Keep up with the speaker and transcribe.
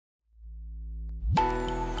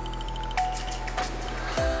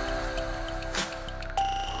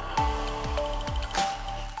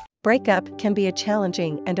Breakup can be a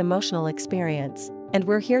challenging and emotional experience, and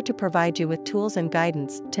we're here to provide you with tools and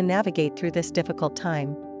guidance to navigate through this difficult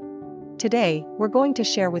time. Today, we're going to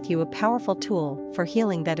share with you a powerful tool for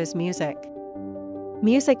healing that is music.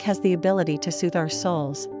 Music has the ability to soothe our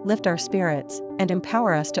souls, lift our spirits, and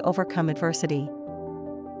empower us to overcome adversity.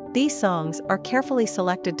 These songs are carefully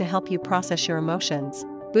selected to help you process your emotions,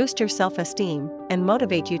 boost your self-esteem, and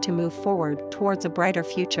motivate you to move forward towards a brighter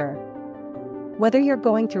future. Whether you're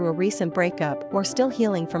going through a recent breakup or still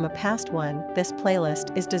healing from a past one, this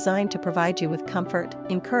playlist is designed to provide you with comfort,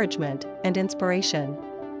 encouragement, and inspiration.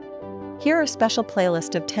 Here are a special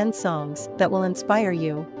playlist of 10 songs that will inspire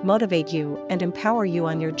you, motivate you, and empower you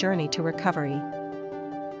on your journey to recovery.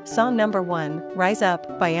 Song number 1, Rise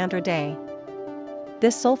Up by Andra Day.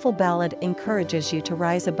 This soulful ballad encourages you to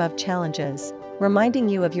rise above challenges, reminding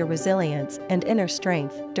you of your resilience and inner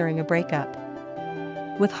strength during a breakup.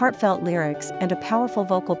 With heartfelt lyrics and a powerful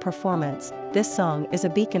vocal performance, this song is a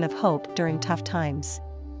beacon of hope during tough times.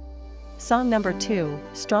 Song number 2,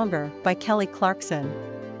 Stronger by Kelly Clarkson.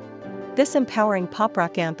 This empowering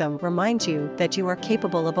pop-rock anthem reminds you that you are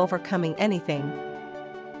capable of overcoming anything.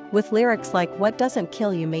 With lyrics like "What doesn't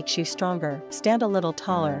kill you makes you stronger, stand a little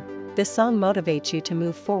taller," this song motivates you to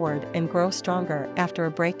move forward and grow stronger after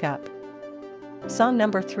a breakup. Song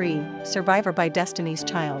number 3, Survivor by Destiny's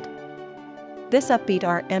Child. This upbeat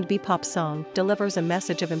R&B pop song delivers a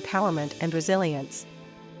message of empowerment and resilience.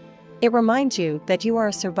 It reminds you that you are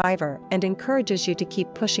a survivor and encourages you to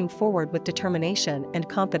keep pushing forward with determination and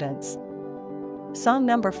confidence. Song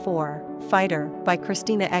number 4, Fighter by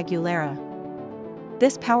Christina Aguilera.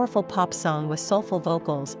 This powerful pop song with soulful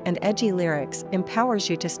vocals and edgy lyrics empowers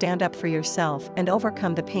you to stand up for yourself and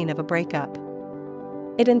overcome the pain of a breakup.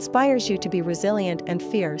 It inspires you to be resilient and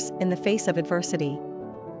fierce in the face of adversity.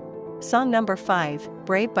 Song number 5,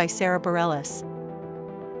 Brave by Sarah Bareilles.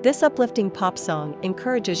 This uplifting pop song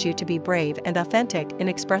encourages you to be brave and authentic in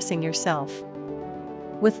expressing yourself.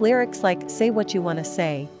 With lyrics like "Say what you want to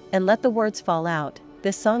say, and let the words fall out,"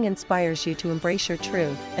 this song inspires you to embrace your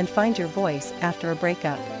truth and find your voice after a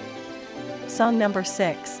breakup. Song number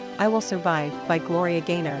 6, I Will Survive by Gloria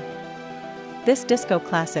Gaynor. This disco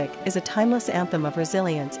classic is a timeless anthem of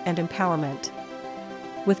resilience and empowerment.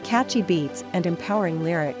 With catchy beats and empowering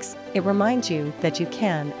lyrics, it reminds you that you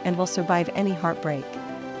can and will survive any heartbreak.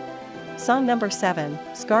 Song number 7,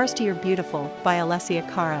 Scars to Your Beautiful by Alessia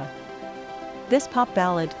Cara. This pop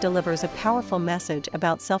ballad delivers a powerful message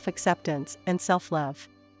about self-acceptance and self-love.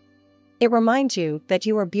 It reminds you that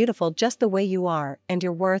you are beautiful just the way you are and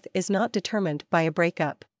your worth is not determined by a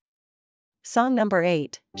breakup. Song number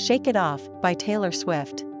 8, Shake It Off by Taylor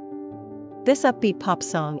Swift. This upbeat pop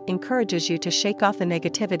song encourages you to shake off the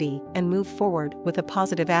negativity and move forward with a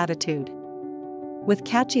positive attitude. With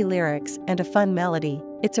catchy lyrics and a fun melody,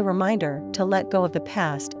 it's a reminder to let go of the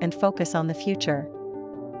past and focus on the future.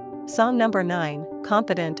 Song number 9,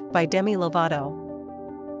 Confident by Demi Lovato.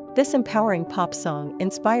 This empowering pop song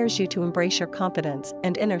inspires you to embrace your confidence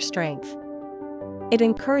and inner strength. It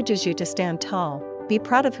encourages you to stand tall, be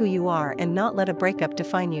proud of who you are, and not let a breakup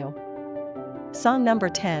define you. Song number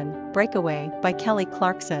 10, Breakaway by Kelly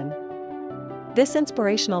Clarkson. This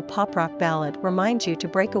inspirational pop-rock ballad reminds you to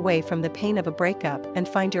break away from the pain of a breakup and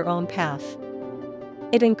find your own path.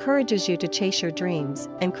 It encourages you to chase your dreams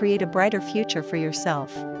and create a brighter future for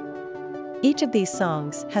yourself. Each of these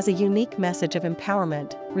songs has a unique message of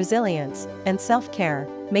empowerment, resilience, and self-care,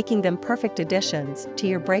 making them perfect additions to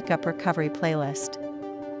your breakup recovery playlist.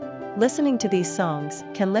 Listening to these songs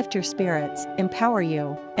can lift your spirits, empower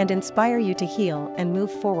you, and inspire you to heal and move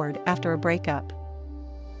forward after a breakup.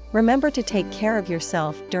 Remember to take care of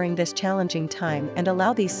yourself during this challenging time and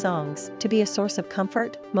allow these songs to be a source of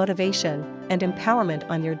comfort, motivation, and empowerment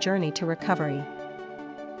on your journey to recovery.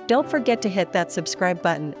 Don't forget to hit that subscribe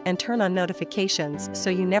button and turn on notifications so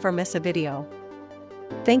you never miss a video.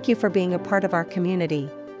 Thank you for being a part of our community.